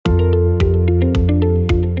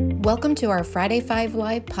Welcome to our Friday 5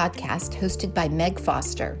 Live podcast hosted by Meg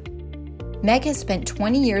Foster. Meg has spent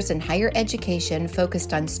 20 years in higher education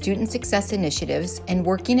focused on student success initiatives and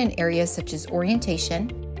working in areas such as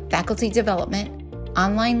orientation, faculty development,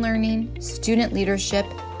 online learning, student leadership,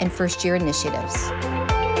 and first-year initiatives.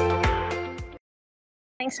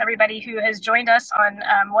 Thanks everybody who has joined us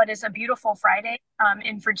on what is a beautiful Friday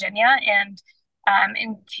in Virginia. And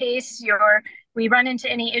in case we run into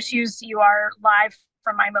any issues, you are live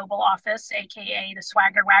from my mobile office, aka the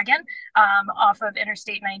Swagger Wagon, off of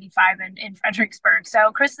Interstate 95 in Fredericksburg.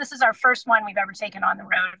 So Chris, this is our first one we've ever taken on the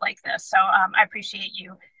road like this. So I appreciate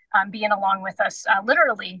you being along with us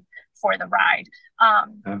literally for the ride.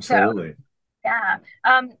 Absolutely. Yeah.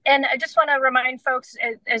 And I just want to remind folks,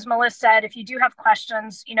 as Melissa said, if you do have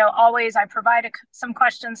questions, always I provide some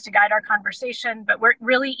questions to guide our conversation, but we're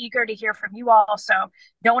really eager to hear from you all. So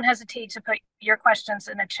don't hesitate to put your questions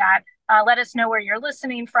in the chat. Let us know where you're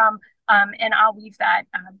listening from, and I'll weave that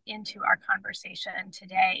into our conversation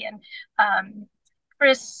today. And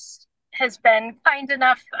Chris has been kind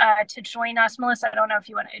enough to join us. Melissa, I don't know if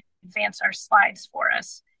you want to advance our slides for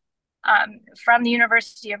us. From the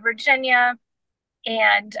University of Virginia.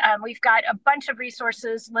 And we've got a bunch of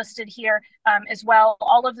resources listed here as well.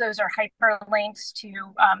 All of those are hyperlinks to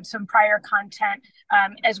some prior content,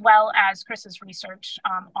 as well as Chris's research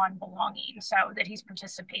on belonging, so that he's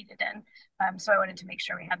participated in. So I wanted to make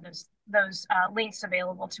sure we have those links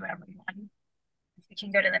available to everyone. If we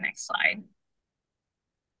can go to the next slide.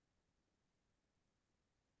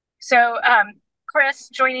 So Chris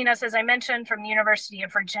joining us, as I mentioned, from the University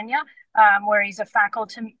of Virginia, where he's a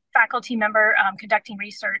faculty member conducting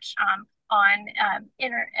research on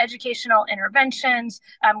educational interventions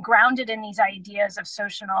grounded in these ideas of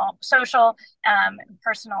social,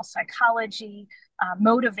 personal psychology,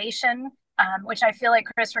 motivation, which I feel like,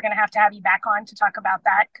 Chris, we're going to have you back on to talk about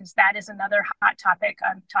that, because that is another hot topic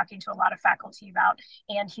I'm talking to a lot of faculty about,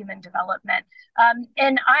 and human development.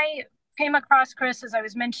 And I came across Chris, as I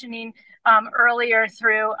was mentioning earlier,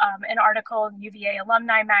 through an article in UVA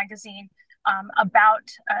Alumni Magazine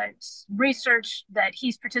about research that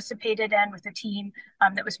he's participated in with a team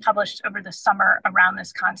that was published over the summer around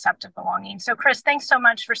this concept of belonging. So Chris, thanks so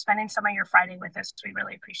much for spending some of your Friday with us. We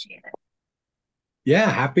really appreciate it. Yeah,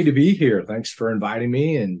 happy to be here. Thanks for inviting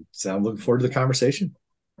me, and I'm looking forward to the conversation.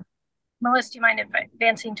 Melissa, do you mind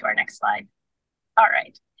advancing to our next slide? All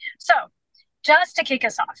right. So just to kick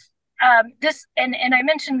us off, this, and I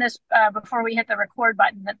mentioned this before we hit the record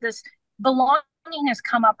button, that this belonging has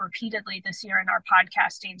come up repeatedly this year in our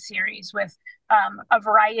podcasting series with a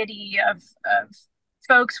variety of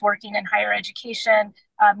folks working in higher education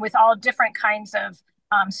with all different kinds of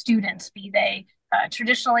students, be they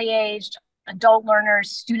traditionally aged, adult learners,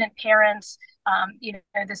 student parents.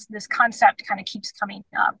 This concept kind of keeps coming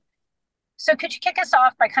up. So could you kick us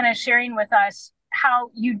off by kind of sharing with us how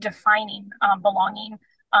you defining belonging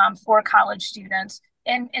for college students,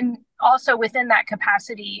 and also within that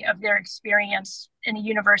capacity of their experience in a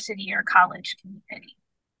university or college community?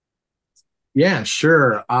 Yeah,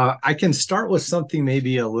 sure. I can start with something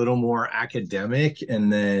maybe a little more academic,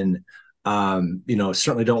 and then,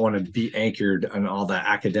 certainly don't want to be anchored on all the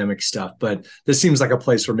academic stuff, but this seems like a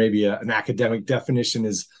place where maybe an academic definition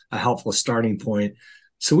is a helpful starting point.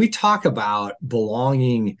 So we talk about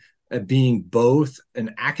belonging being both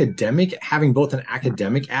having both an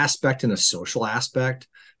academic aspect and a social aspect.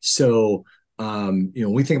 So, when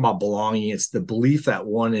we think about belonging, it's the belief that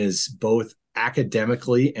one is both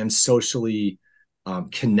academically and socially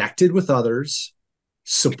connected with others,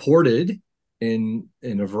 supported in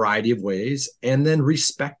a variety of ways, and then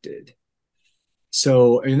respected.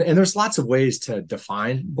 So, and there's lots of ways to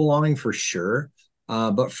define belonging for sure.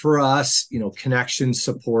 But for us, connection,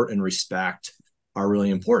 support, and respect are really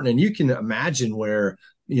important. And you can imagine where,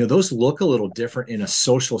 those look a little different in a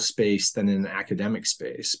social space than in an academic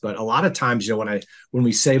space. But a lot of times, when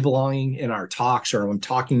we say belonging in our talks, or when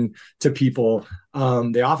talking to people,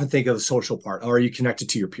 they often think of the social part. Are you connected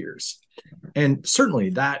to your peers? And certainly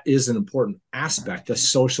that is an important aspect. The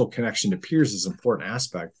social connection to peers is an important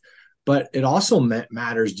aspect. But it also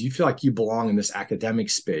matters, do you feel like you belong in this academic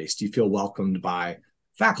space? Do you feel welcomed by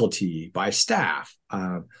faculty, by staff,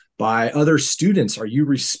 by other students?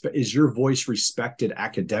 Is your voice respected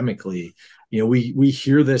academically? We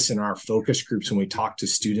hear this in our focus groups when we talk to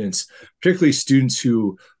students, particularly students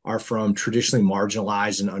who are from traditionally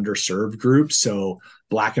marginalized and underserved groups. So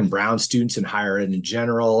Black and brown students in higher ed in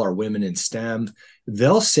general, or women in STEM.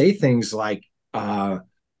 They'll say things like, they'll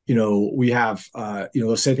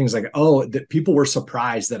say things like, oh, that people were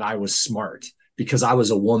surprised that I was smart because I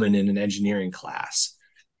was a woman in an engineering class.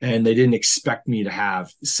 and they didn't expect me to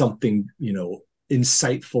have something,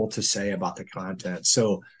 insightful to say about the content.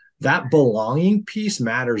 So that belonging piece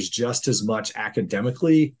matters just as much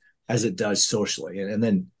academically as it does socially. And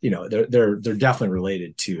then, they're definitely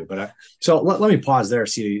related too. But so let me pause there,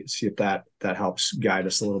 see if that helps guide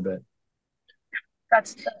us a little bit.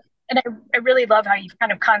 And I really love how you've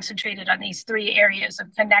kind of concentrated on these three areas of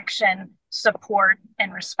connection, support,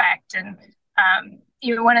 and respect. And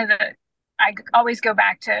I always go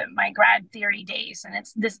back to my grad theory days, and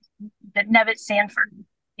it's this that Nevitt Sanford,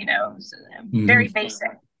 very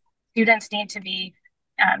basic. Students need to be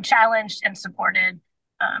challenged and supported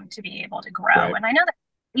to be able to grow. Right. And I know that's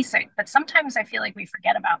basic, but sometimes I feel like we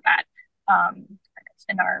forget about that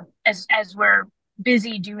as we're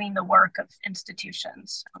busy doing the work of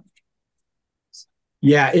institutions.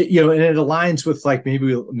 Yeah, and it aligns with, like,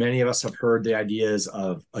 maybe many of us have heard the ideas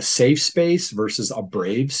of a safe space versus a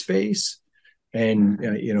brave space. And,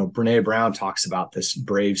 Brene Brown talks about this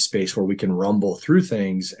brave space where we can rumble through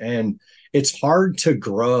things. And it's hard to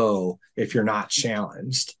grow if you're not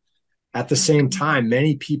challenged. At the same time,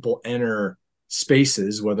 many people enter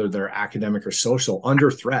spaces, whether they're academic or social, under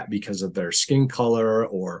threat because of their skin color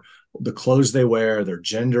or the clothes they wear, their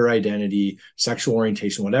gender identity, sexual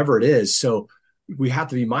orientation, whatever it is. So we have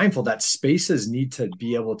to be mindful that spaces need to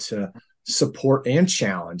be able to support and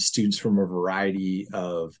challenge students from a variety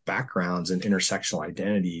of backgrounds and intersectional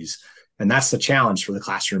identities. And that's the challenge for the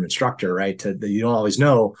classroom instructor, right? You don't always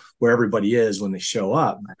know where everybody is when they show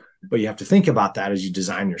up, but you have to think about that as you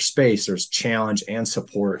design your space. There's challenge and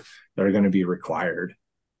support that are going to be required.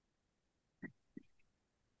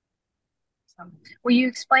 Well, you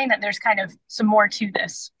explained that there's kind of some more to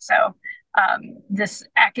this. So this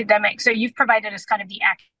academic, so you've provided us kind of the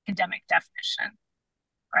academic definition,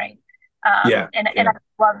 right? And I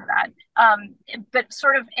love that. But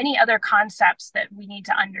sort of any other concepts that we need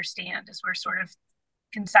to understand as we're sort of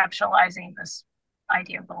conceptualizing this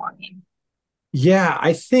idea of belonging? Yeah,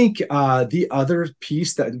 I think the other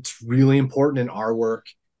piece that's really important in our work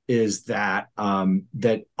is that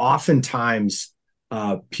that oftentimes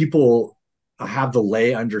people have the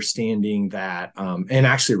lay understanding that, and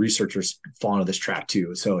actually researchers fall into this trap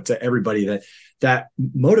too. So it's everybody that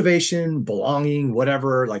motivation, belonging,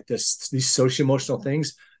 whatever, like these socio-emotional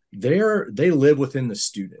things, they live within the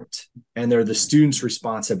student, and they're the student's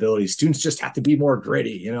responsibility. Students just have to be more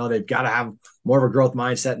gritty. They've got to have more of a growth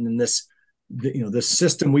mindset. And then this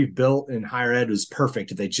system we've built in higher ed is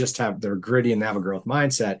perfect if they're gritty and they have a growth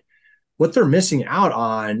mindset. What they're missing out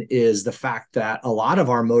on is the fact that a lot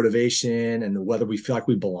of our motivation and whether we feel like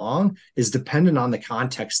we belong is dependent on the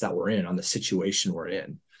context that we're in, on the situation we're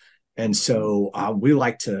in. And so we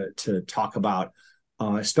like to talk about,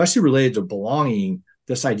 especially related to belonging,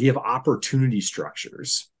 this idea of opportunity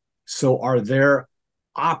structures. So are there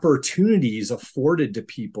opportunities afforded to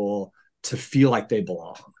people to feel like they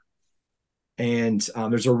belong? And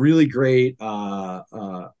there's a really great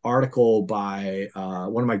article by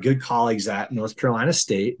one of my good colleagues at North Carolina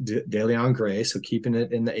State, DeLeon Gray, so keeping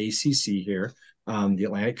it in the ACC here, the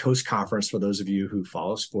Atlantic Coast Conference, for those of you who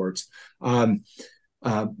follow sports.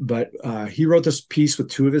 But he wrote this piece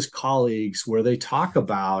with two of his colleagues where they talk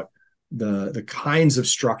about the kinds of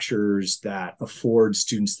structures that afford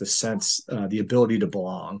students the ability to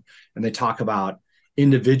belong. And they talk about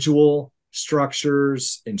individual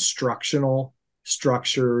structures, instructional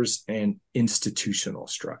structures, and institutional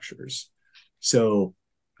structures. So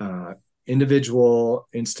individual,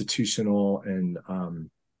 institutional, and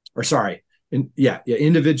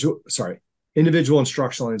individual,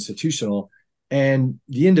 instructional, and institutional. And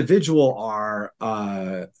the individual are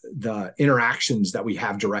the interactions that we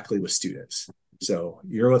have directly with students. So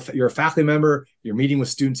you're a faculty member, you're meeting with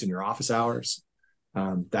students in your office hours.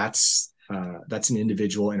 That's an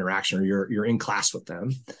individual interaction, or you're in class with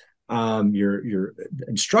them. Your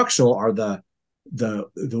instructional are the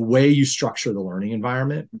way you structure the learning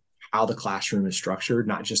environment, how the classroom is structured,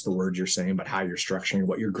 not just the words you're saying, but how you're structuring,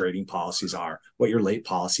 what your grading policies are, what your late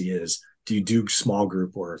policy is. Do you do small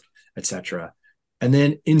group work, etc.? And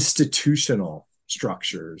then institutional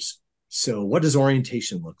structures. So what does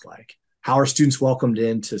orientation look like? How are students welcomed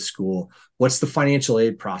into school? What's the financial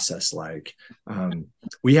aid process like? An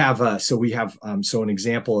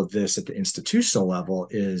example of this at the institutional level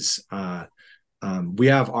is we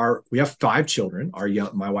have 5 children.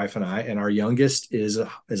 My wife and I, and our youngest is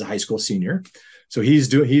a high school senior. So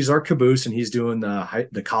he's our caboose, and he's doing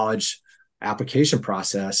the college application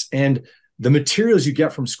process. And the materials you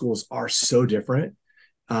get from schools are so different.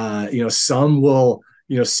 Some will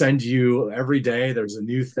send you every day, there's a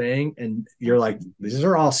new thing, and you're like, these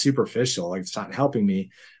are all superficial, like it's not helping me.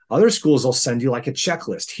 Other schools will send you like a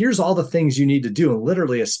checklist. Here's all the things you need to do, and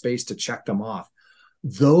literally a space to check them off.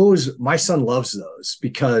 Those, my son loves those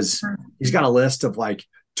because he's got a list of like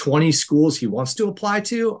 20 schools he wants to apply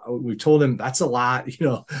to. We told him that's a lot,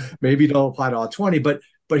 maybe don't apply to all 20, but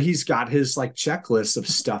he's got his like checklist of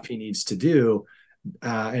stuff he needs to do.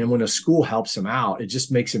 And when a school helps him out, it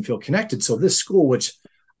just makes him feel connected. So this school, which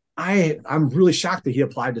I'm really shocked that he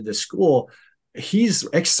applied to this school, he's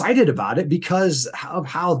excited about it because of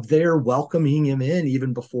how they're welcoming him in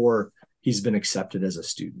even before he's been accepted as a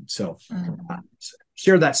student. So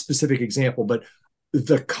share that specific example, but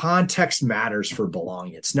the context matters for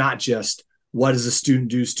belonging. It's not just what does a student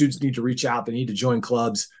do? Students need to reach out. They need to join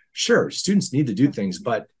clubs. Sure, students need to do things,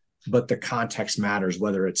 but the context matters,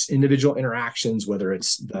 whether it's individual interactions, whether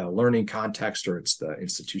it's the learning context, or it's the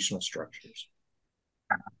institutional structures.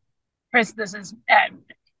 Chris, this is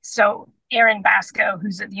so Aaron Basco,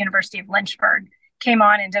 who's at the University of Lynchburg, came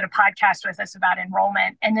on and did a podcast with us about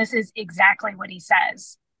enrollment. And this is exactly what he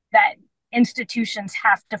says, that institutions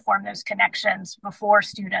have to form those connections before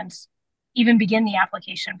students even begin the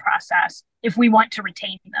application process if we want to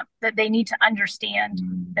retain them, that they need to understand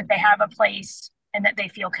that they have a place and that they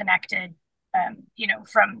feel connected,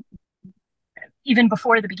 from even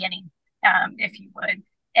before the beginning, if you would.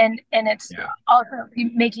 And it's also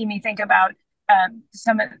making me think about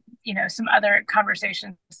some other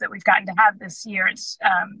conversations that we've gotten to have this year.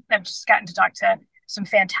 I've just gotten to talk to some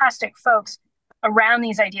fantastic folks around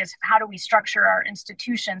these ideas of how do we structure our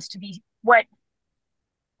institutions to be what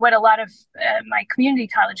a lot of my community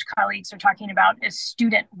college colleagues are talking about is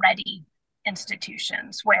student-ready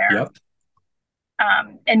institutions, where,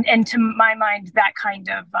 and to my mind, that kind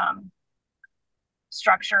of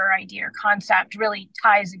structure, idea, or concept really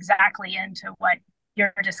ties exactly into what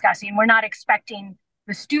you're discussing. We're not expecting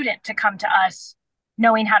the student to come to us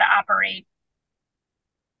knowing how to operate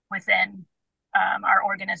within our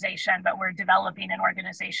organization, but we're developing an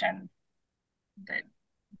organization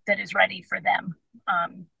that is ready for them.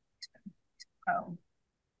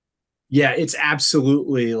 Yeah, it's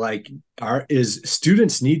absolutely like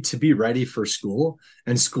students need to be ready for school,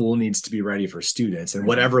 and school needs to be ready for students, and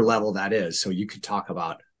whatever level that is. So you could talk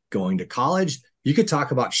about going to college. You could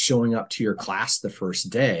talk about showing up to your class the first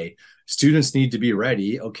day. Students need to be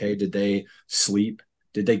ready. Okay, did they sleep?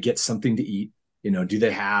 Did they get something to eat? Do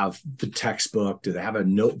they have the textbook? Do they have a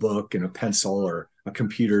notebook and a pencil or a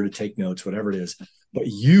computer to take notes, whatever it is? But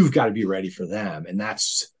you've got to be ready for them. And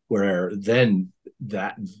that's where then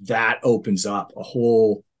that opens up a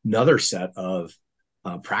whole another set of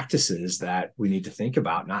practices that we need to think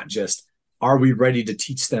about. Not just, are we ready to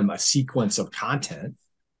teach them a sequence of content?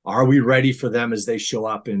 Are we ready for them as they show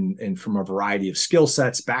up in from a variety of skill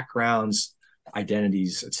sets, backgrounds,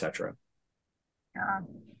 identities, etc.?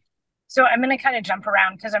 So I'm going to kind of jump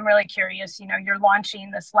around because I'm really curious. You're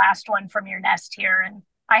launching this last one from your nest here, and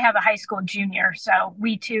I have a high school junior, so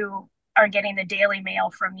we too are getting the daily mail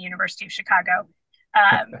from the University of Chicago,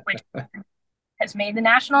 which has made the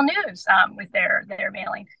national news with their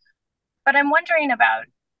mailing. But I'm wondering about,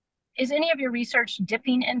 is any of your research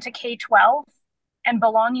dipping into K-12 and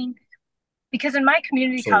belonging? Because in my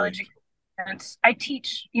community college experience, I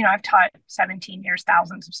teach, I've taught 17 years,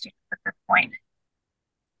 thousands of students at this point.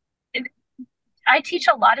 I teach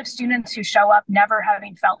a lot of students who show up never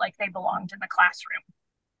having felt like they belonged in the classroom.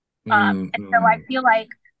 And so I feel like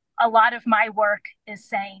a lot of my work is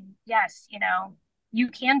saying, yes, you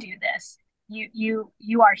can do this.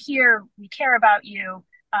 You are here. We care about you,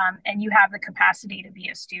 and you have the capacity to be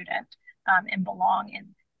a student and belong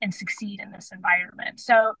and succeed in this environment.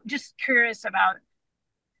 So just curious about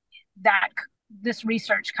this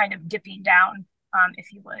research kind of dipping down,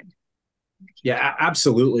 if you would. Yeah,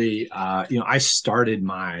 absolutely. I started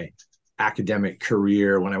my academic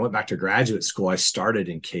career when I went back to graduate school. I started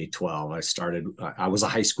in K-12. I was a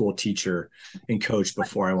high school teacher and coach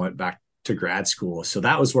before I went back to grad school. So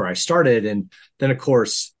that was where I started. And then, of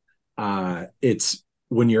course, it's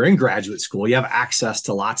when you're in graduate school, you have access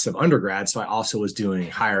to lots of undergrads. So I also was doing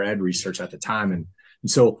higher ed research at the time. And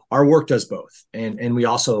so our work does both. And we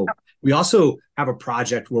also have a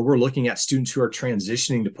project where we're looking at students who are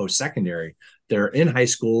transitioning to post-secondary. They're in high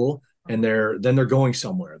school and they're going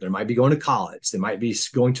somewhere. They might be going to college. They might be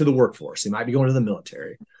going to the workforce. They might be going to the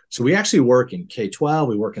military. So we actually work in K-12,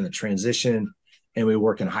 we work in the transition, and we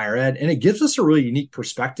work in higher ed. And it gives us a really unique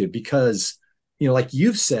perspective because, like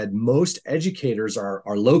you've said, most educators are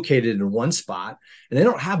located in one spot and they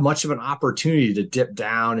don't have much of an opportunity to dip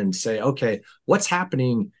down and say, okay, what's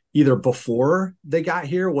happening either before they got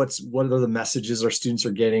here? What are the messages our students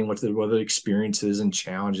are getting? What are the experiences and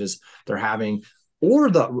challenges they're having?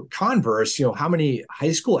 Or the converse, how many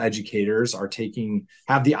high school educators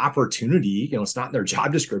have the opportunity, it's not in their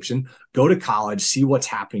job description, go to college, see what's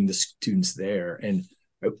happening to students there. And,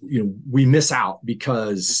 we miss out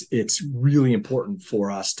because it's really important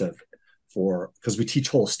for us because we teach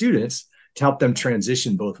whole students to help them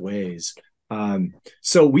transition both ways.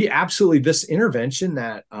 So we absolutely, this intervention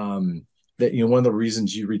that one of the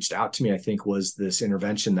reasons you reached out to me, I think, was this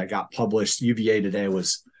intervention that got published. UVA Today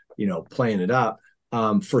was, playing it up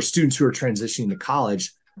for students who are transitioning to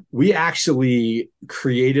college. We actually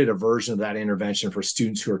created a version of that intervention for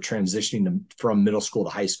students who are transitioning from middle school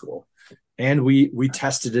to high school. And we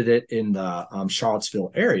tested it in the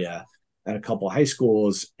Charlottesville area at a couple of high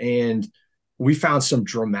schools, and we found some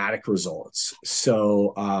dramatic results.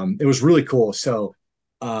 So it was really cool. So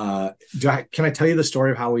can I tell you the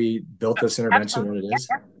story of how we built this intervention, what it is?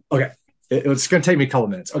 Yeah. Okay. It's going to take me a couple of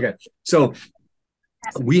minutes. Okay. So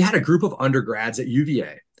we had a group of undergrads at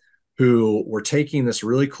UVA who were taking this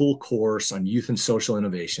really cool course on youth and social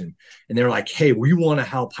innovation. And they were like, hey, we want to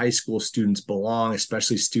help high school students belong,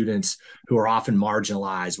 especially students who are often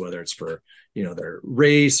marginalized, whether it's for, their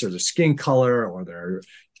race or their skin color or their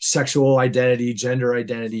sexual identity, gender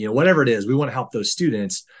identity, whatever it is. We want to help those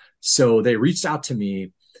students. So they reached out to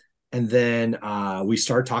me, and then we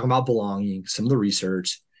started talking about belonging, some of the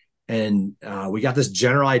research, and we got this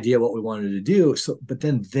general idea what we wanted to do. So, but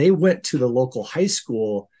then they went to the local high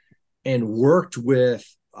school and worked with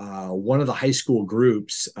one of the high school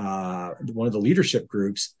groups, one of the leadership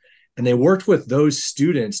groups, and they worked with those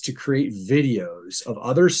students to create videos of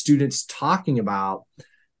other students talking about,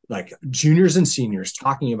 like juniors and seniors,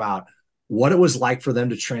 talking about what it was like for them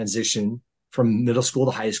to transition from middle school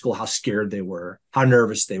to high school, how scared they were, how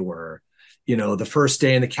nervous they were. The first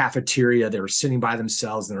day in the cafeteria, they were sitting by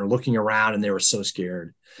themselves and they're looking around and they were so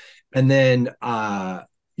scared. And then,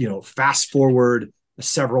 fast forward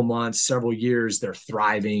several months, several years, they're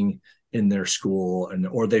thriving in their school,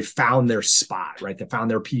 or they found their spot, right? They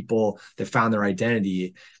found their people, they found their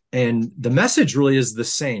identity. And the message really is the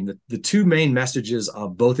same. The two main messages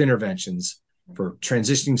of both interventions for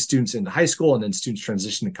transitioning students into high school and then students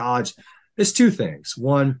transitioning to college is two things.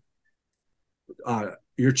 One,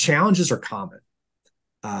 your challenges are common.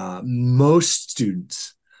 Most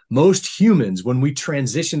students, most humans, when we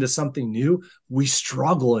transition to something new, we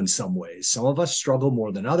struggle in some ways. Some of us struggle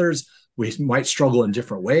more than others. We might struggle in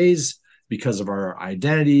different ways because of our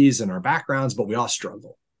identities and our backgrounds, but we all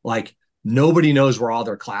struggle. Like, nobody knows where all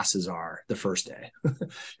their classes are the first day.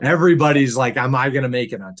 Everybody's like, am I going to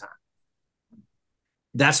make it on time?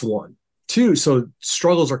 That's one. Two, so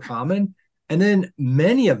struggles are common. And then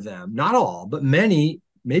many of them, not all, but many,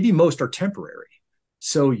 maybe most, are temporary.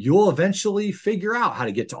 So you'll eventually figure out how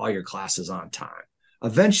to get to all your classes on time.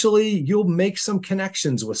 Eventually, you'll make some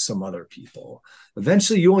connections with some other people.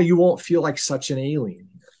 Eventually, you won't feel like such an alien.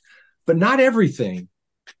 But not everything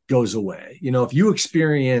goes away. If you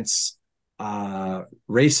experience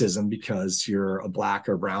racism because you're a Black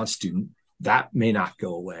or brown student, that may not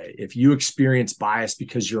go away. If you experience bias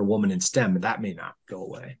because you're a woman in STEM, that may not go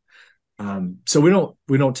away. So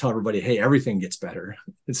we don't tell everybody, hey, everything gets better.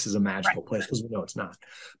 This is a magical place, because we know it's not.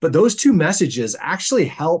 But those two messages actually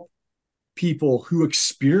help people who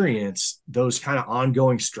experience those kind of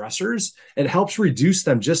ongoing stressors. It helps reduce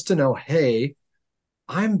them just to know, hey,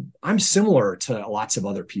 I'm similar to lots of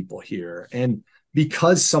other people here. And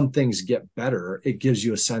because some things get better, it gives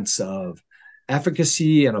you a sense of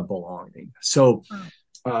efficacy and a belonging. So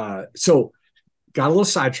got a little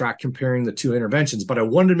sidetracked comparing the two interventions, but I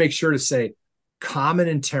wanted to make sure to say common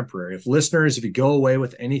and temporary. If you go away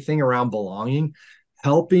with anything around belonging,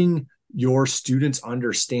 helping your students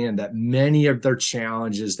understand that many of their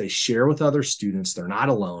challenges they share with other students, they're not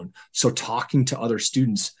alone. So talking to other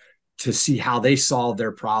students to see how they solve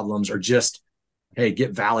their problems, or just, hey,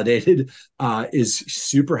 get validated, is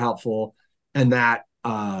super helpful. And that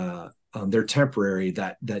they're temporary,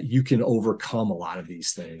 that you can overcome a lot of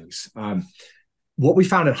these things. What we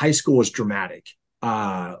found in high school was dramatic.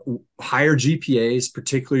 Higher GPAs,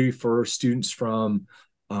 particularly for students from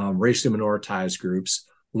racially minoritized groups,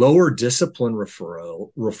 lower discipline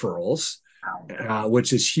referrals,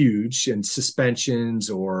 which is huge, and suspensions,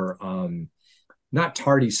 or not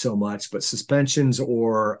tardy so much, but suspensions,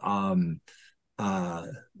 or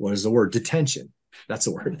what is the word? Detention. That's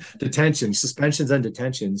the word. Detention, suspensions and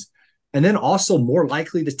detentions. And then also more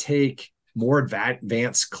likely to take more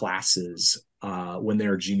advanced classes when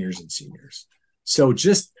they're juniors and seniors. So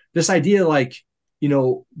just this idea, like,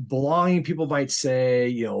 belonging, people might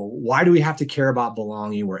say, why do we have to care about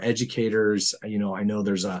belonging? We're educators. I know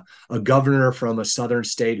there's a governor from a southern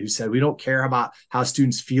state who said, we don't care about how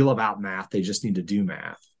students feel about math. They just need to do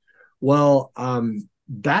math. Well,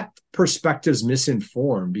 that perspective is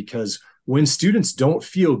misinformed, because when students don't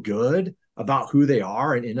feel good about who they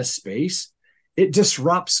are and in a space, it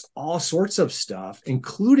disrupts all sorts of stuff,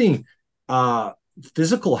 including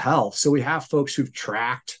physical health. So we have folks who've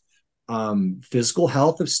tracked physical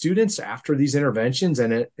health of students after these interventions,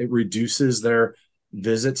 and it reduces their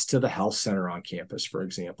visits to the health center on campus, for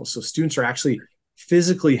example. So students are actually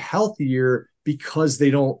physically healthier because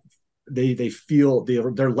they feel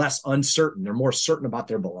they're less uncertain. They're more certain about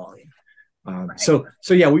their belonging. Right. So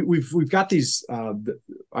yeah, we've got these.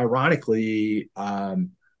 Ironically,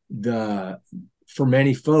 for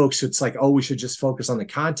many folks, it's like, oh, we should just focus on the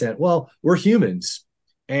content. Well, we're humans.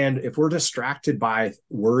 And if we're distracted by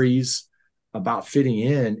worries about fitting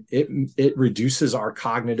in, it reduces our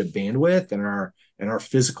cognitive bandwidth and our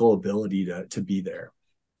physical ability to be there.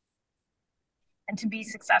 And to be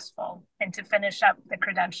successful and to finish up the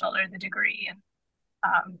credential or the degree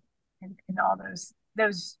and all those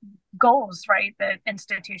goals, right, that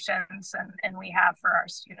institutions and we have for our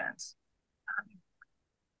students.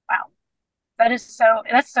 Wow.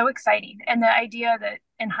 That's so exciting. And the idea that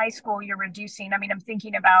in high school you're reducing, I'm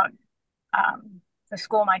thinking about the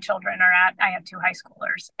school my children are at. I have 2 high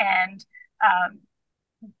schoolers, and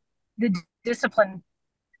the discipline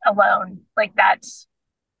alone, like that's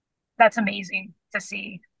amazing to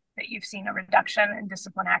see that you've seen a reduction in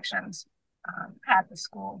discipline actions at the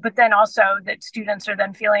school, but then also that students are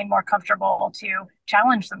then feeling more comfortable to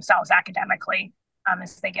challenge themselves academically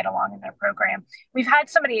as they get along in their program. We've had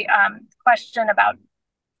somebody question about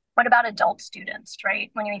what about adult students, right?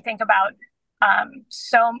 When we think about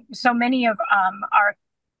so many of our,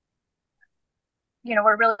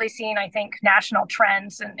 we're really seeing, I think, national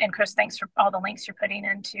trends, and Chris, thanks for all the links you're putting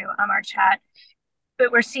into our chat.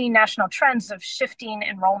 But we're seeing national trends of shifting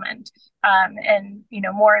enrollment, and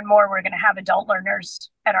more and more we're going to have adult learners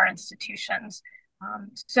at our institutions. Have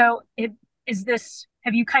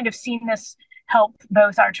you kind of seen this help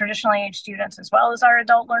both our traditionally aged students as well as our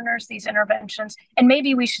adult learners, these interventions? And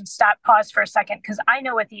maybe we should pause for a second, because I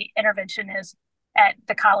know what the intervention is at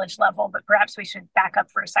the college level, but perhaps we should back up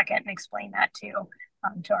for a second and explain that to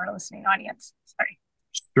our listening audience. Sorry.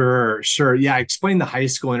 Sure. Yeah, I explained the high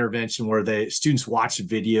school intervention where the students watched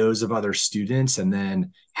videos of other students and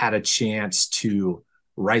then had a chance to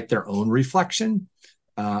write their own reflection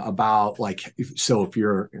about, like, so if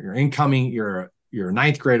you're incoming, you're a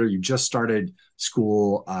ninth grader, you just started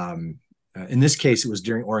school. In this case, it was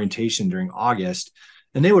during orientation during August,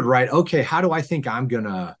 and they would write, okay, how do I think I'm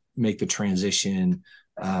gonna make the transition?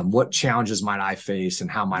 What challenges might I face,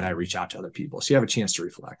 and how might I reach out to other people? So you have a chance to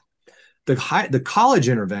reflect. The college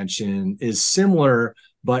intervention is similar,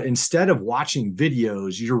 but instead of watching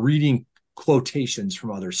videos, you're reading quotations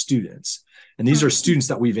from other students, and these are students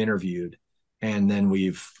that we've interviewed, and then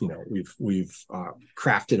we've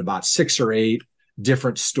crafted about 6 or 8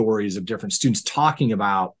 different stories of different students talking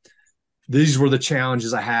about, these were the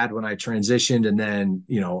challenges I had when I transitioned, and then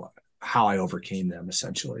how I overcame them,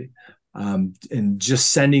 essentially, and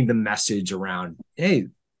just sending the message around, hey,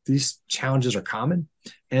 these challenges are common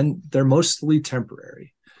and they're mostly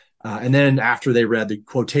temporary. And then after they read the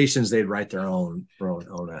quotations, they'd write their own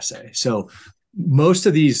essay. So most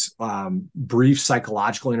of these brief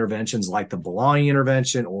psychological interventions, like the belonging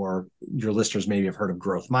intervention, or your listeners maybe have heard of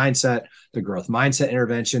growth mindset, the growth mindset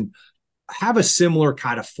intervention, have a similar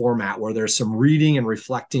kind of format where there's some reading and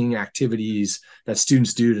reflecting activities that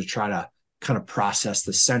students do to try to kind of process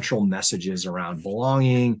the central messages around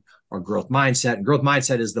belonging or growth mindset. And growth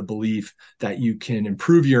mindset is the belief that you can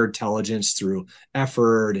improve your intelligence through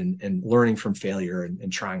effort and learning from failure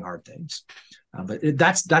and trying hard things. But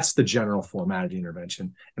that's the general format of the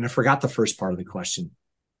intervention. And I forgot the first part of the question.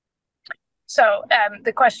 So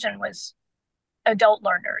the question was adult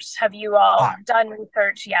learners. Have you all done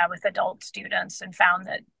research, with adult students, and found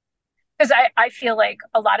that, because I feel like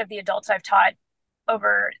a lot of the adults I've taught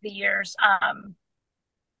over the years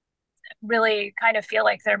really kind of feel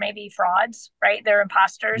like they're maybe frauds, right? They're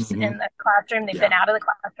imposters in the classroom. They've been out of the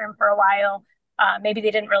classroom for a while. Maybe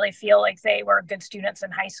they didn't really feel like they were good students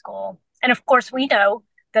in high school. And of course, we know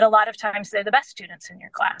that a lot of times they're the best students in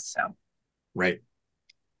your class. So, right.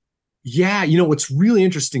 Yeah. What's really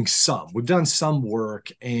interesting, we've done some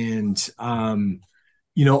work, and,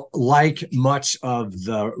 like much of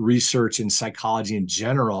the research in psychology in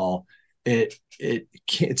general,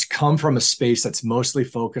 it's come from a space that's mostly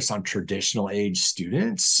focused on traditional age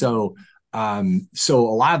students. So So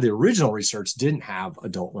a lot of the original research didn't have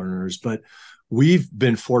adult learners, but we've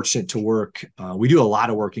been fortunate to work. We do a lot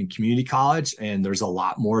of work in community college, and there's a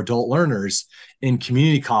lot more adult learners in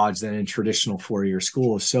community college than in traditional four-year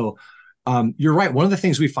schools. So you're right. One of the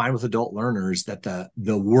things we find with adult learners that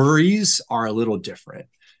the worries are a little different.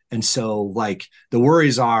 And so like the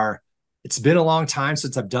worries are, it's been a long time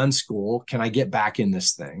since I've done school. Can I get back in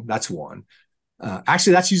this thing? That's one.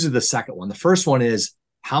 Actually, that's usually the second one. The first one is,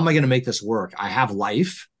 how am I going to make this work? I have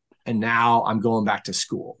life, and now I'm going back to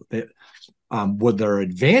school. What their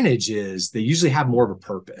advantage is, they usually have more of a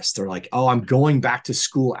purpose. They're like, oh, I'm going back to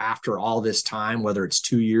school after all this time, whether it's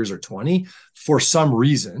 2 years or 20, for some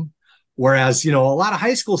reason. Whereas, a lot of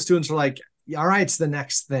high school students are like, all right, it's the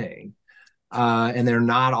next thing. And they're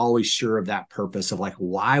not always sure of that purpose of like,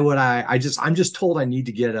 why would I'm just told I need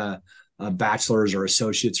to get a bachelor's or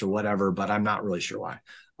associates or whatever, but I'm not really sure why.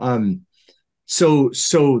 So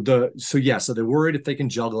they're worried if they can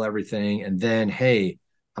juggle everything. And then, hey,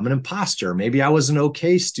 I'm an imposter. Maybe I was an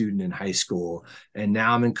okay student in high school, and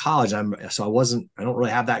now I'm in college. I don't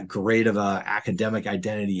really have that great of a academic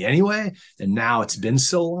identity anyway. And now it's been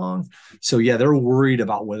so long. So yeah, they're worried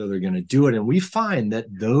about whether they're going to do it. And we find that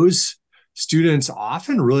those students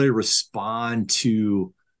often really respond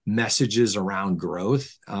to messages around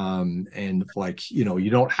growth. And like, you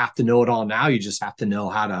don't have to know it all now. You just have to know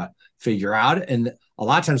how to figure out. And a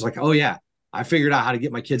lot of times like, oh yeah, I figured out how to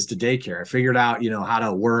get my kids to daycare. I figured out, how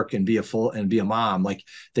to work and be a mom. Like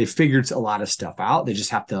they figured a lot of stuff out. They just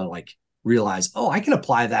have to like realize, oh, I can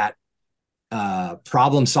apply that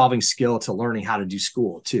problem solving skill to learning how to do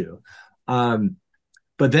school too. But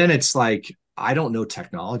then it's like, I don't know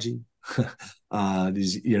technology. When I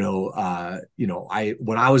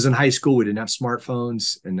was in high school, we didn't have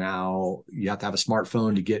smartphones, and now you have to have a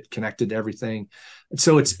smartphone to get connected to everything. And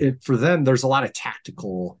so for them, there's a lot of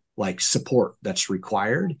tactical like support that's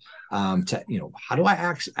required to, how do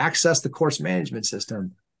I access the course management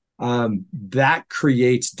system? That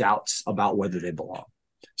creates doubts about whether they belong.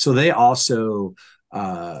 So they also,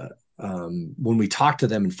 when we talk to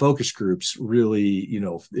them in focus groups, really,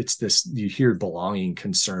 it's this, you hear belonging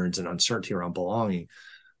concerns and uncertainty around belonging.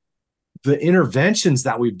 The interventions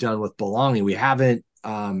that we've done with belonging, we haven't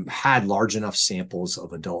had large enough samples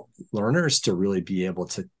of adult learners to really be able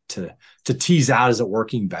to tease out, is it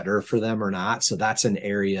working better for them or not? So that's an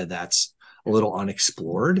area that's a little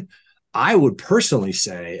unexplored. I would personally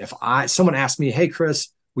say, if someone asked me, hey, Chris,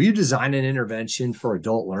 will you design an intervention for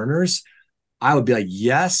adult learners? I would be like,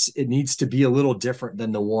 yes, it needs to be a little different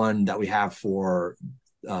than the one that we have for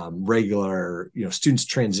regular, students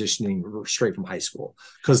transitioning straight from high school,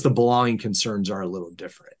 because the belonging concerns are a little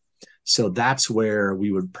different. So that's where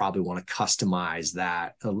we would probably want to customize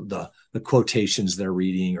that, the quotations they're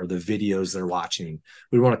reading or the videos they're watching.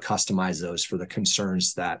 We want to customize those for the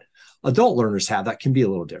concerns that adult learners have that can be a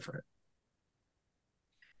little different.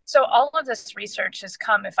 So all of this research has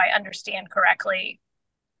come, if I understand correctly,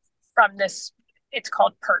 from this, it's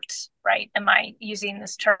called PERT, right? Am I using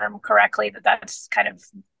this term correctly? That's kind of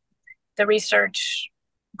the research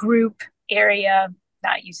group area,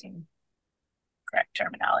 not using correct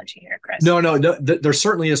terminology here, Chris. No, there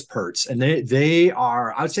certainly is PERTs, and they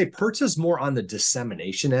are, I would say PERTs is more on the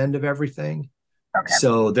dissemination end of everything. Okay.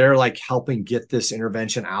 So they're like helping get this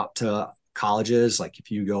intervention out to colleges. Like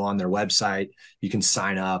if you go on their website, you can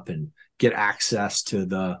sign up and get access to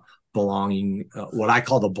the belonging, what I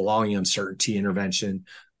call the belonging uncertainty intervention,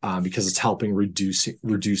 because it's helping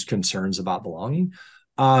reduce concerns about belonging.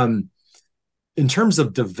 In terms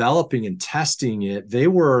of developing and testing it, they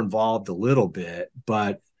were involved a little bit,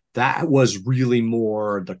 but that was really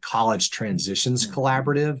more the College Transitions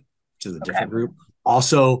Collaborative, which is a different group.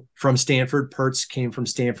 Also from Stanford, PERTs came from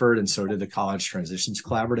Stanford, and so did the College Transitions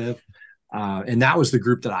Collaborative. And that was the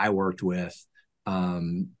group that I worked with.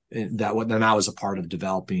 Then I was a part of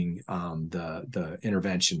developing the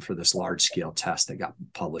intervention for this large scale test that got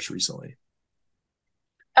published recently.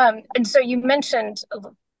 And so you mentioned,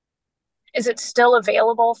 is it still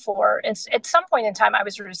available for, at some point in time, I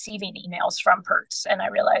was receiving emails from PERTs, and I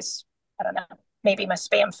realized, I don't know, maybe my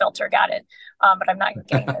spam filter got it, but I'm not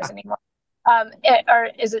getting those anymore. Or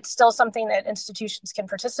is it still something that institutions can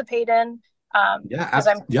participate in? Because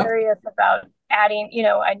I'm curious about adding,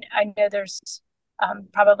 I know there's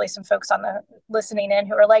probably some folks on the listening in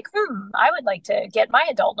who are like, I would like to get my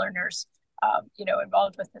adult learners,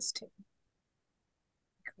 involved with this too.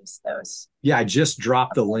 Those. Yeah, I just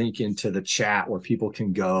dropped the link into the chat where people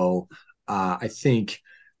can go. I think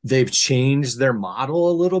they've changed their model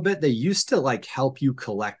a little bit. They used to like help you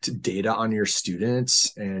collect data on your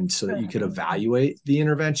students, and so that you could evaluate the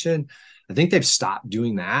intervention. I think they've stopped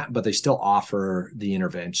doing that, but they still offer the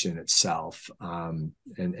intervention itself.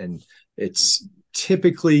 And it's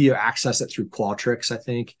typically you access it through Qualtrics, I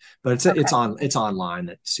think, but it's online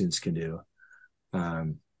that students can do.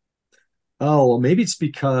 Oh, well, maybe it's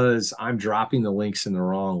because I'm dropping the links in the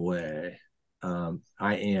wrong way.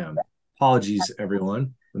 I am. Apologies,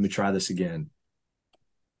 everyone. Let me try this again.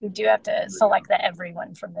 You do have to select the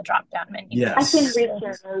everyone from the drop-down menu. Yes. I can reshare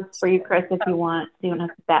those for you, Chris, if you want. So you don't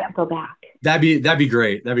have to go back. That'd be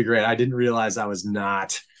great. That'd be great. I didn't realize I was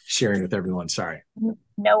not sharing with everyone. Sorry.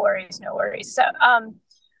 No worries.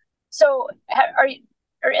 So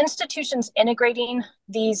are institutions integrating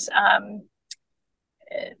these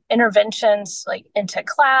interventions like into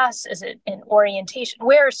class? Is it in orientation?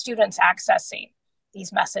 Where are students accessing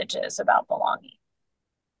these messages about belonging?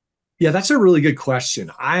 Yeah, that's a really good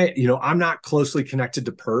question. I'm not closely connected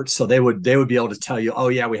to PERT, so they would be able to tell you, oh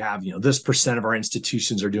yeah, we have, this percent of our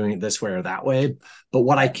institutions are doing it this way or that way. But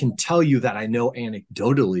what I can tell you that I know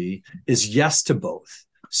anecdotally is yes to both.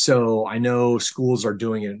 So I know schools are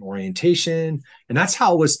doing it in orientation, and that's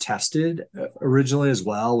how it was tested originally as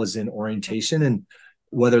well, was in orientation. And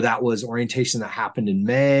whether that was orientation that happened in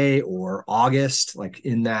May or August, like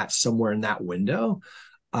in that somewhere in that window.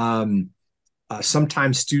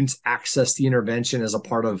 Sometimes students access the intervention as a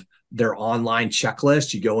part of their online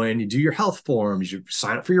checklist. You go in, you do your health forms, you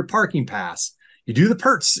sign up for your parking pass, you do the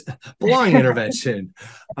PERTS belonging intervention.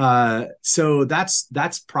 So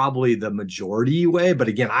that's probably the majority way. But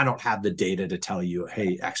again, I don't have the data to tell you,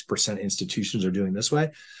 hey, X percent institutions are doing this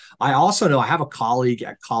way. I also know I have a colleague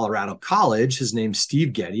at Colorado College. His name's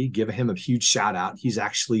Steve Getty. Give him a huge shout out. He's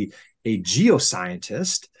actually a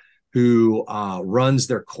geoscientist who runs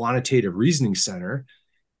their quantitative reasoning center.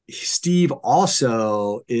 Steve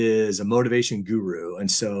also is a motivation guru. And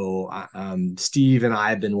so Steve and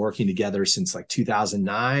I have been working together since like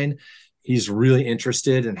 2009. He's really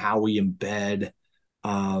interested in how we embed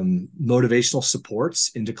motivational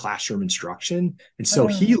supports into classroom instruction. And so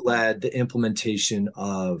he led the implementation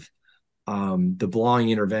of the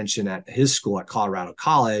belonging intervention at his school at Colorado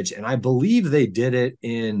College. And I believe they did it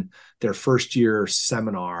in their first year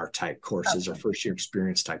seminar type courses or first year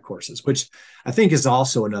experience type courses, which I think is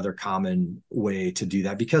also another common way to do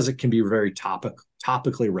that because it can be very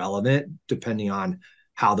topically relevant depending on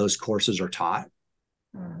how those courses are taught.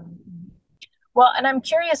 Well, and I'm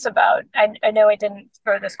curious about, I know I didn't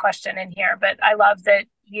throw this question in here, but I love that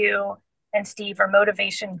you and Steve are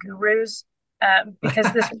motivation gurus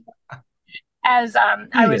because this as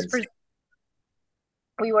I was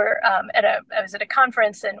at a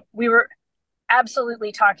conference and we were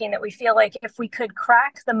absolutely talking that we feel like if we could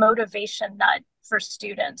crack the motivation nut for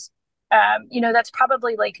students, that's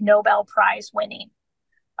probably like Nobel Prize winning,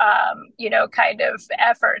 kind of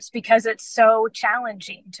efforts because it's so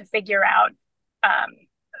challenging to figure out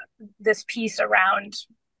this piece around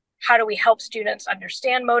how do we help students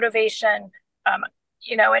understand motivation,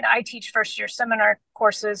 and I teach first year seminar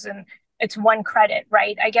courses and it's 1 credit,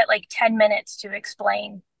 right? I get like 10 minutes to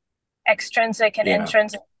explain extrinsic and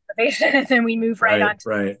intrinsic motivation, and then we move right on to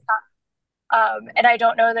right. And I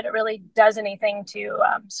don't know that it really does anything to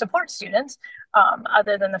support students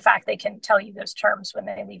other than the fact they can tell you those terms when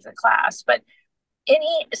they leave the class. But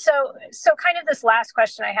so kind of this last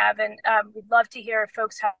question I have, and we'd love to hear if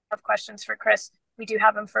folks have questions for Chris. We do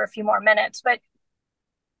have them for a few more minutes, but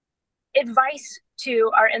advice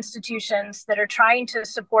to our institutions that are trying to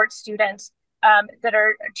support students, that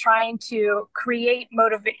are trying to create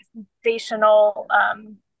motivational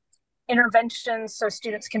interventions so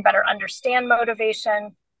students can better understand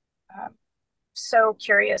motivation. So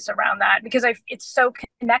curious around that because it's so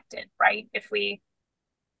connected, right?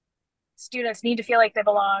 Students need to feel like they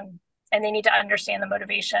belong and they need to understand the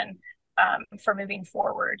motivation for moving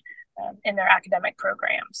forward in their academic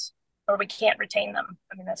programs, or we can't retain them.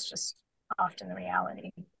 I mean, that's just often the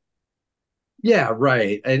reality. Yeah,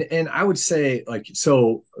 right. And I would say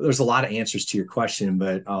so there's a lot of answers to your question,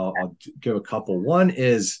 but I'll give a couple. One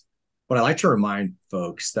is what I like to remind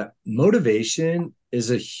folks that motivation is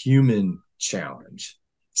a human challenge.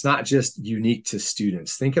 It's not just unique to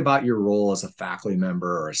students. Think about your role as a faculty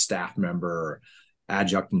member or a staff member or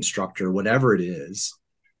adjunct instructor, whatever it is.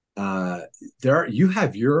 You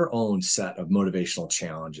have your own set of motivational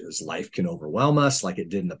challenges. Life can overwhelm us like it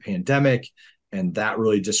did in the pandemic, and that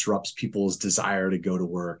really disrupts people's desire to go to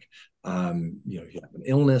work. You have an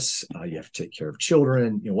illness, you have to take care of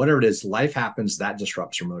children, whatever it is, life happens, that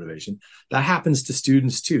disrupts your motivation. That happens to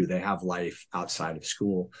students too. They have life outside of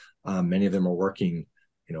school. Many of them are working,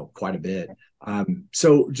 quite a bit.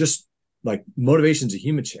 So just like motivation is a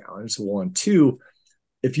human challenge. 1, 2,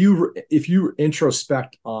 if you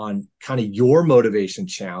introspect on kind of your motivation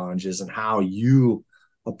challenges and how you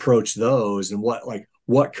approach those, and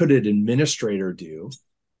what could an administrator do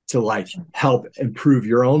to like help improve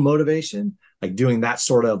your own motivation, like doing that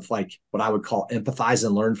sort of like what I would call empathize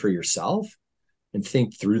and learn for yourself and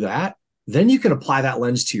think through that, then you can apply that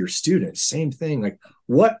lens to your students. Same thing. Like,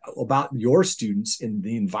 what about your students in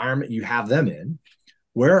the environment you have them in?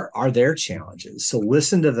 Where are their challenges? So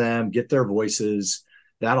listen to them, get their voices.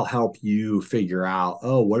 That'll help you figure out,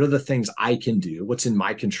 oh, what are the things I can do? What's in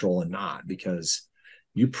my control and not? Because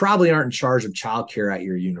you probably aren't in charge of childcare at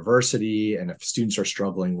your university. And if students are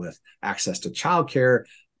struggling with access to childcare,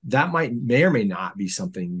 that may or may not be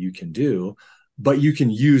something you can do. But you can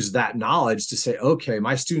use that knowledge to say, okay,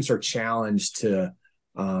 my students are challenged to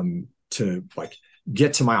like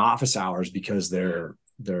get to my office hours because they're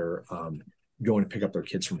going to pick up their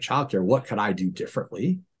kids from childcare. What could I do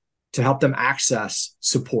differently to help them access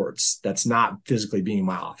supports that's not physically being in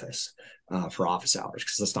my office for office hours,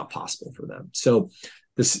 because that's not possible for them. So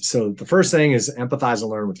the first thing is empathize and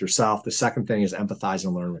learn with yourself. The second thing is empathize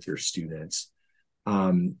and learn with your students.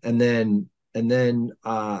 And then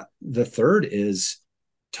the third is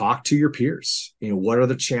talk to your peers. What are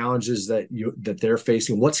the challenges that they're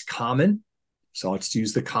facing? What's common? So let's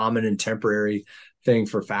use the common and temporary thing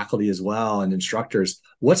for faculty as well and instructors.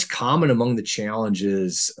 What's common among the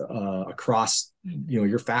challenges across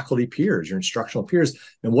your faculty peers, your instructional peers,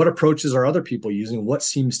 and what approaches are other people using? What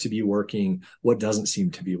seems to be working? What doesn't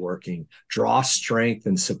seem to be working? Draw strength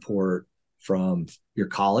and support from your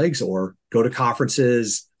colleagues, or go to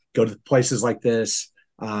conferences, go to places like this,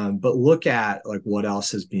 but look at like what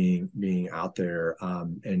else is being out there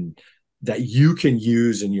and that you can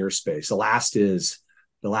use in your space. The last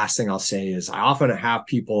thing I'll say is I often have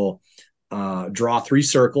people draw 3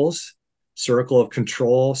 circles: circle of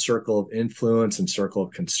control, circle of influence, and circle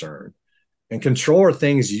of concern. And control are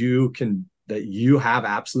things that you have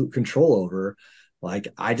absolute control over. Like,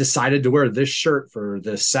 I decided to wear this shirt for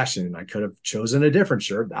this session. I could have chosen a different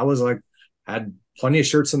shirt. That was like, had plenty of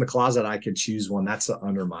shirts in the closet. I could choose one. That's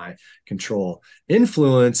under my control.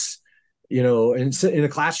 Influence, in a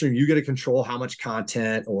classroom, you get to control how much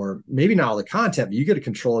content, or maybe not all the content, but you get to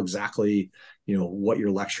control exactly, what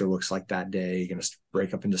your lecture looks like that day. You're going to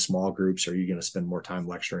break up into small groups, or you're going to spend more time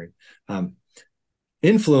lecturing.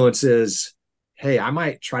 Influence is, hey, I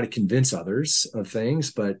might try to convince others of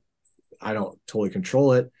things, but I don't totally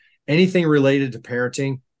control it. Anything related to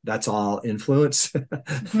parenting, that's all influence.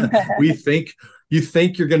 You think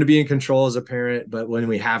you're going to be in control as a parent, but when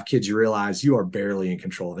we have kids, you realize you are barely in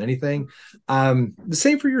control of anything. The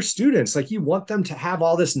same for your students. Like, you want them to have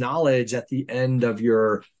all this knowledge at the end of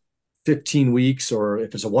your 15 weeks, or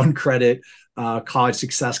if it's a 1 credit college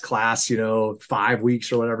success class, 5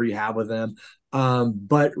 weeks or whatever you have with them.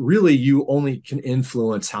 But really, you only can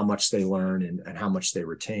influence how much they learn and how much they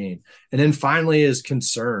retain. And then finally is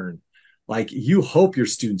concern. Like, you hope your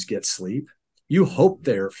students get sleep. You hope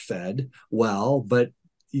they're fed well, but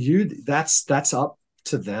that's up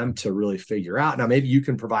to them to really figure out. Now, maybe you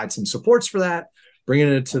can provide some supports for that, bringing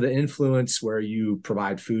it to the influence where you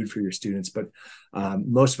provide food for your students. But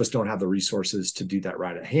most of us don't have the resources to do that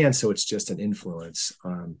right at hand. So it's just an influence.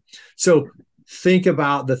 So think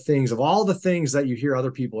about all the things that you hear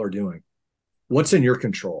other people are doing. What's in your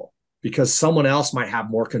control? Because someone else might have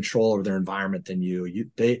more control over their environment than you.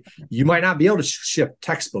 You might not be able to ship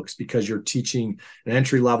textbooks because you're teaching an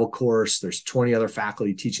entry-level course. There's 20 other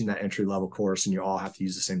faculty teaching that entry-level course, and you all have to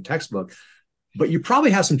use the same textbook. But you probably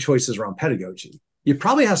have some choices around pedagogy. You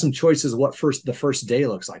probably have some choices of what the first day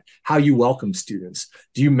looks like, how you welcome students.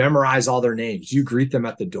 Do you memorize all their names? Do you greet them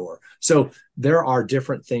at the door? So there are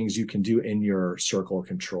different things you can do in your circle of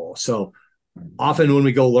control. So often when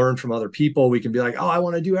we go learn from other people, we can be like, oh, I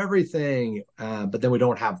want to do everything. But then we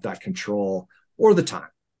don't have that control or the time.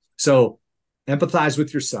 So empathize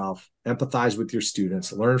with yourself, empathize with your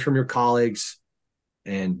students, learn from your colleagues,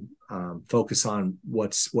 and focus on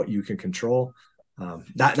what you can control.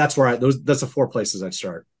 That's the 4 places I'd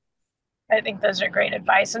start. I think those are great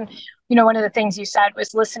advice. And, one of the things you said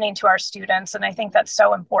was listening to our students. And I think that's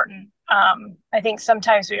so important. I think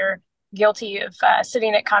sometimes we're guilty of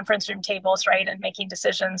sitting at conference room tables, right, and making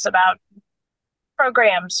decisions about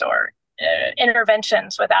programs or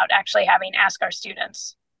interventions without actually having asked our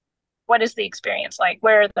students, what is the experience like?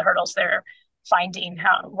 Where are the hurdles they're finding?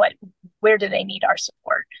 Where do they need our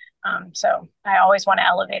support? So I always want to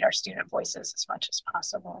elevate our student voices as much as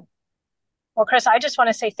possible. Well, Chris, I just want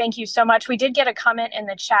to say thank you so much. We did get a comment in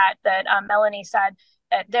the chat that Melanie said,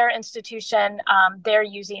 at their institution, they're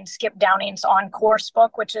using Skip Downing's On Course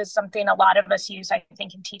book, which is something a lot of us use, I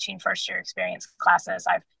think, in teaching first year experience classes.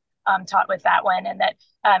 I've taught with that one, and that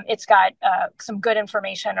it's got some good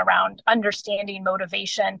information around understanding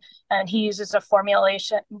motivation. And he uses a formula: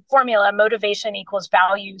 motivation equals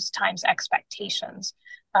values times expectations.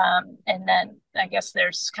 And then I guess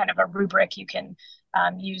there's kind of a rubric you can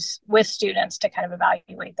use with students to kind of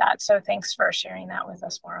evaluate that. So thanks for sharing that with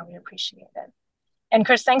us, Maura. We appreciate it. And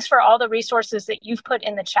Chris, thanks for all the resources that you've put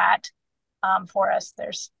in the chat for us.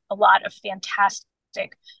 There's a lot of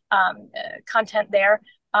fantastic content there.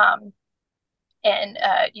 And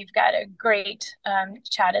you've got a great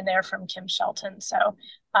chat in there from Kim Shelton. So,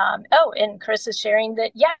 and Chris is sharing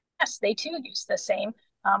that, yes, they too use the same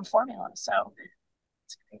formula. So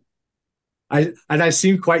it's great. I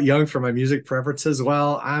seem quite young for my music preferences.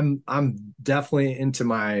 Well, I'm definitely into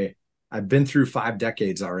I've been through 5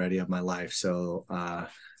 decades already of my life. So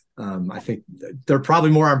I think they're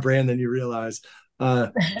probably more on brand than you realize.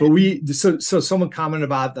 But so someone commented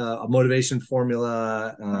about a motivation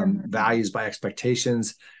formula, values by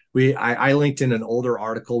expectations. I linked in an older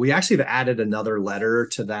article. We actually have added another letter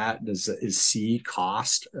to that is C,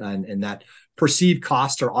 cost, and that perceived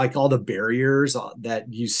cost are like all the barriers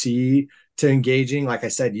that you see to engaging. Like I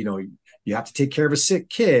said, you have to take care of a sick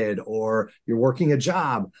kid or you're working a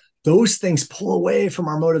job. Those things pull away from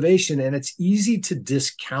our motivation, and it's easy to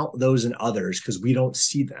discount those in others because we don't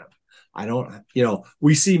see them.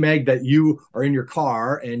 We see, Meg, that you are in your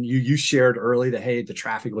car and you shared early that, hey, the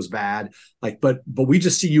traffic was bad. But we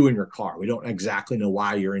just see you in your car. We don't exactly know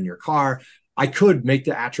why you're in your car. I could make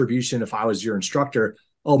the attribution if I was your instructor.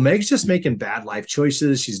 Oh, Meg's just making bad life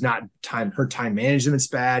choices. She's not her time management's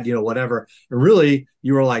bad, whatever. And really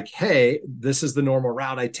you were like, hey, this is the normal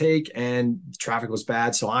route I take and traffic was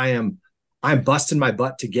bad. So I'm busting my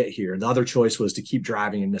butt to get here. The other choice was to keep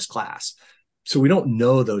driving in this class. So we don't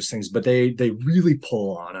know those things, but they really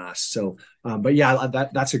pull on us. So, but yeah,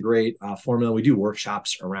 that's a great formula. We do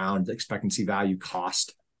workshops around the expectancy value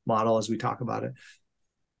cost model as we talk about it.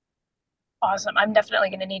 Awesome. I'm definitely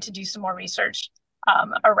going to need to do some more research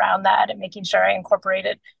around that and making sure I incorporate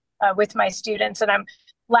it with my students. And I'm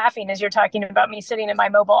laughing as you're talking about me sitting in my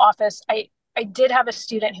mobile office. I did have a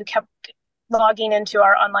student who kept logging into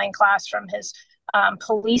our online class from his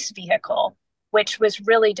police vehicle, which was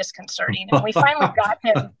really disconcerting. And we finally got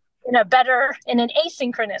him in an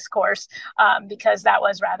asynchronous course because that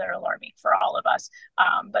was rather alarming for all of us.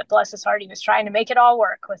 But bless his heart, he was trying to make it all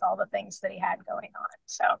work with all the things that he had going on.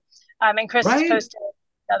 So, and Chris has posted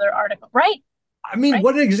another article, right? I mean,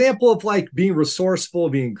 what an example of being resourceful,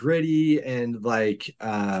 being gritty, and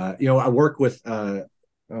I work with.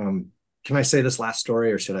 Can I say this last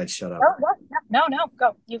story, or should I shut up? No,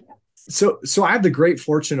 go. So I have the great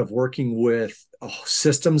fortune of working with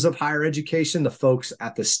systems of higher education, the folks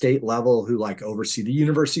at the state level who oversee the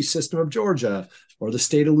university system of Georgia or the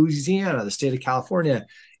state of Louisiana, the state of California.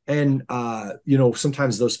 And,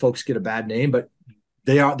 sometimes those folks get a bad name, but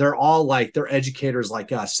they're all they're educators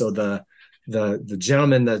like us. So the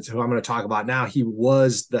gentleman who I'm going to talk about now, he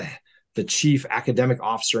was the chief academic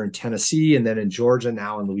officer in Tennessee and then in Georgia,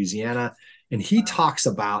 now in Louisiana. And he talks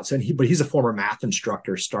about, but he's a former math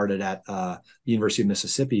instructor, started at the University of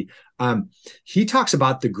Mississippi. He talks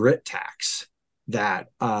about the grit tax that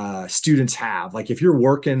students have. Like if you're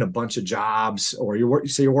working a bunch of jobs or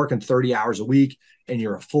you're working 30 hours a week and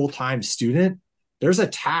you're a full-time student, there's a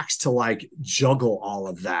tax to juggle all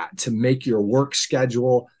of that to make your work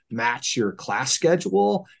schedule match your class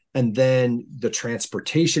schedule. And then the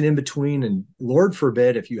transportation in between, and Lord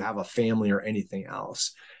forbid, if you have a family or anything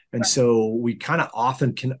else. And so we kind of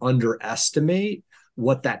often can underestimate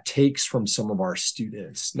what that takes from some of our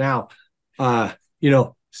students. Now, not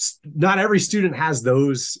every student has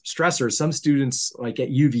those stressors. Some students, like at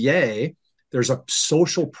UVA, there's a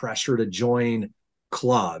social pressure to join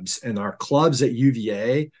clubs, and our clubs at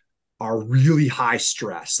UVA are really high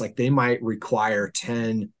stress. They might require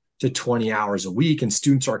 10 to 20 hours a week, and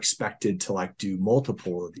students are expected to do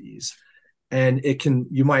multiple of these. And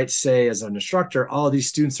you might say as an instructor, oh, these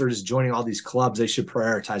students are just joining all these clubs, they should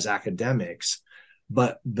prioritize academics.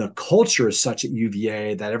 But the culture is such at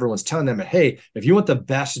UVA that everyone's telling them, hey, if you want the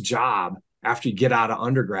best job after you get out of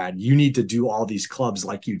undergrad, you need to do all these clubs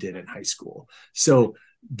like you did in high school. So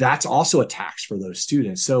that's also a tax for those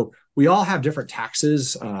students. So we all have different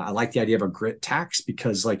taxes. I like the idea of a grit tax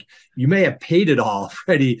because you may have paid it all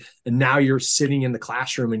already, and now you're sitting in the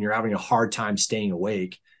classroom and you're having a hard time staying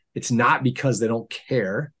awake. It's not because they don't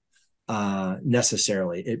care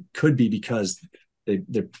necessarily. It could be because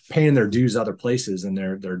they're paying their dues other places and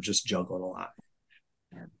they're just juggling a lot.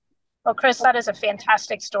 Well, Chris, that is a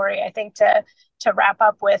fantastic story, I think, to wrap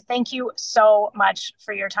up with. Thank you so much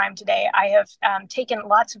for your time today. I have taken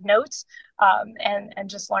lots of notes and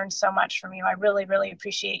just learned so much from you. I really, really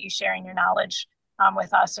appreciate you sharing your knowledge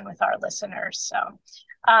with us and with our listeners. So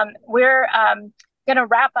we're going to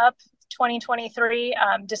wrap up 2023.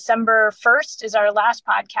 December 1st is our last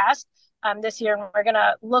podcast this year, and we're going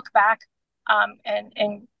to look back.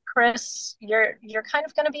 And Chris, you're kind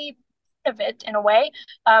of going to be of it in a way.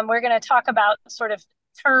 We're going to talk about sort of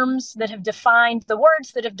terms that have defined the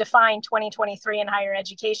words that have defined 2023 in higher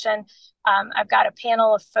education. I've got a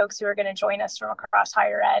panel of folks who are going to join us from across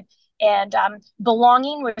higher ed. And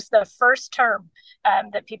belonging was the first term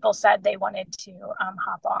that people said they wanted to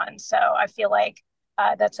hop on. So I feel like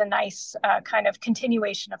that's a nice kind of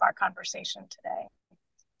continuation of our conversation today.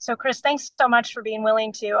 So Chris, thanks so much for being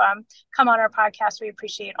willing to come on our podcast. We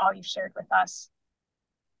appreciate all you've shared with us.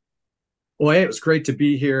 Well, hey, it was great to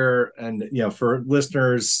be here. And, for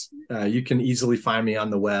listeners, you can easily find me on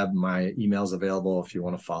the web. My email is available if you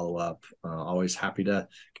want to follow up. Always happy to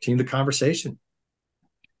continue the conversation.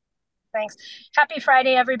 Thanks. Happy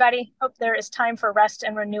Friday, everybody. Hope there is time for rest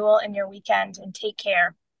and renewal in your weekend, and take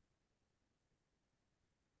care.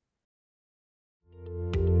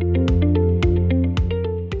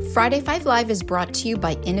 Friday 5 Live is brought to you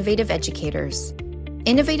by Innovative Educators.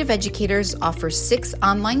 Innovative Educators offers 6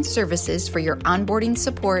 online services for your onboarding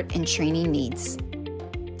support and training needs.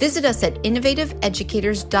 Visit us at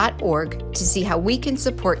innovativeeducators.org to see how we can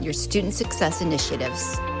support your student success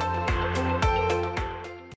initiatives.